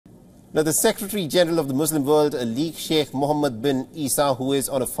Now, the Secretary General of the Muslim World League, Sheikh Mohammed bin Issa, who is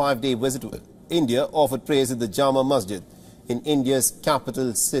on a 5-day visit to India, offered prayers at the Jama Masjid in India's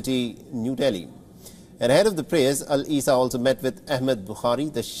capital city, New Delhi. And ahead of the prayers, Al-Issa also met with Ahmed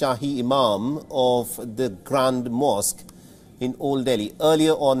Bukhari, the Shahi Imam of the Grand Mosque in Old Delhi.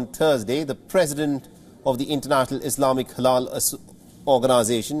 Earlier on Thursday, the President of the International Islamic Halal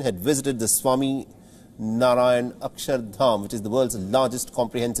Organization had visited the Swami Narayan Akshardham, which is the world's largest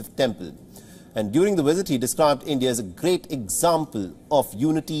comprehensive temple. And during the visit, he described India as a great example of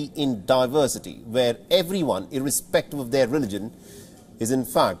unity in diversity, where everyone, irrespective of their religion, is in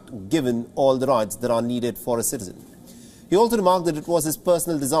fact given all the rights that are needed for a citizen. He also remarked that it was his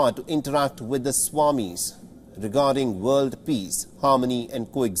personal desire to interact with the Swamis regarding world peace, harmony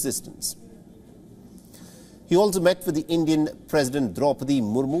and coexistence. He also met with the Indian President Draupadi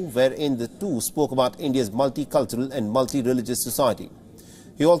Murmu, wherein the two spoke about India's multicultural and multi-religious society.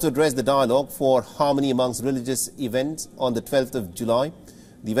 He also addressed the dialogue for harmony amongst religious events on the 12th of July.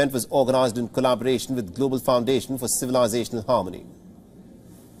 The event was organized in collaboration with Global Foundation for Civilizational Harmony.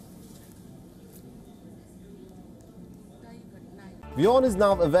 WION is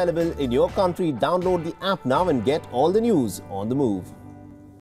now available in your country. Download the app now and get all the news on the move.